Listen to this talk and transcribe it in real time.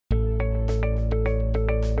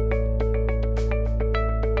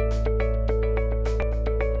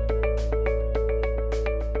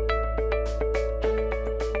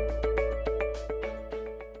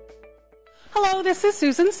Hello, this is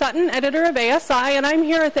Susan Sutton, editor of ASI, and I'm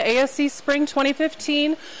here at the ASC Spring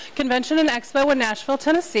 2015 Convention and Expo in Nashville,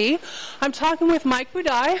 Tennessee. I'm talking with Mike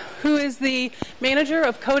Budai, who is the manager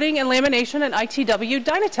of coding and lamination at ITW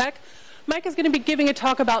Dynatech. Mike is going to be giving a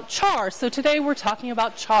talk about char, so today we're talking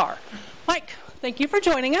about char. Mike, thank you for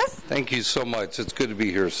joining us. Thank you so much. It's good to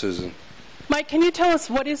be here, Susan. Mike, can you tell us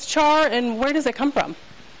what is char and where does it come from?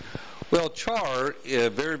 Well, char,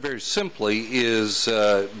 very, very simply, is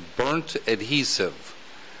burnt adhesive.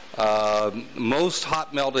 Most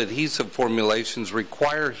hot melt adhesive formulations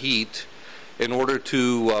require heat in order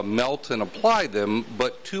to melt and apply them,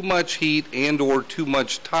 but too much heat and or too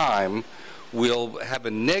much time will have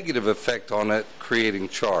a negative effect on it, creating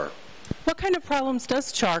char. What kind of problems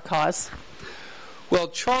does char cause? Well,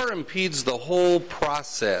 char impedes the whole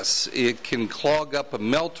process. It can clog up a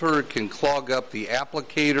melter, it can clog up the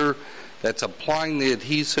applicator that's applying the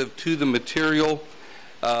adhesive to the material,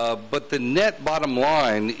 but the net bottom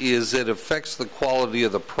line is it affects the quality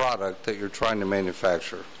of the product that you're trying to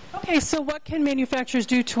manufacture. Okay, so what can manufacturers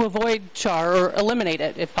do to avoid char or eliminate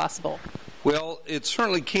it if possible? Well, it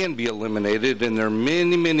certainly can be eliminated, and there are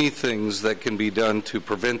many, many things that can be done to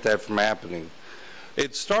prevent that from happening.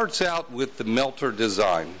 It starts out with the melter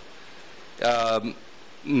design.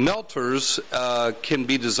 Melters can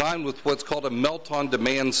be designed with what's called a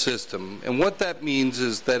melt-on-demand system. And what that means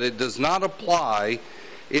is that it does not apply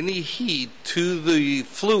any heat to the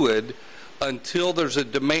fluid until there's a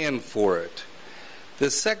demand for it. The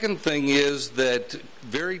second thing is that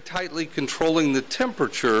very tightly controlling the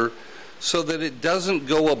temperature so that it doesn't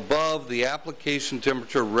go above the application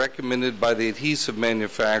temperature recommended by the adhesive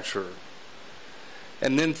manufacturer.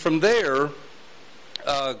 And then from there,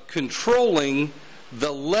 controlling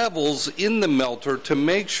the levels in the melter to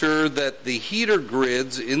make sure that the heater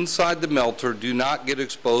grids inside the melter do not get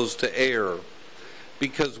exposed to air.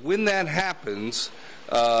 Because when that happens,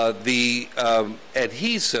 the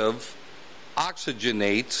adhesive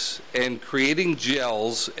oxygenates and creating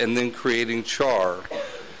gels and then creating char.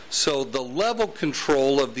 So the level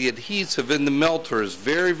control of the adhesive in the melter is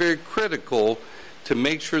very, very critical to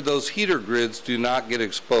make sure those heater grids do not get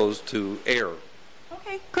exposed to air.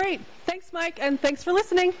 Okay, great. Thanks, Mike, and thanks for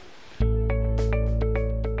listening.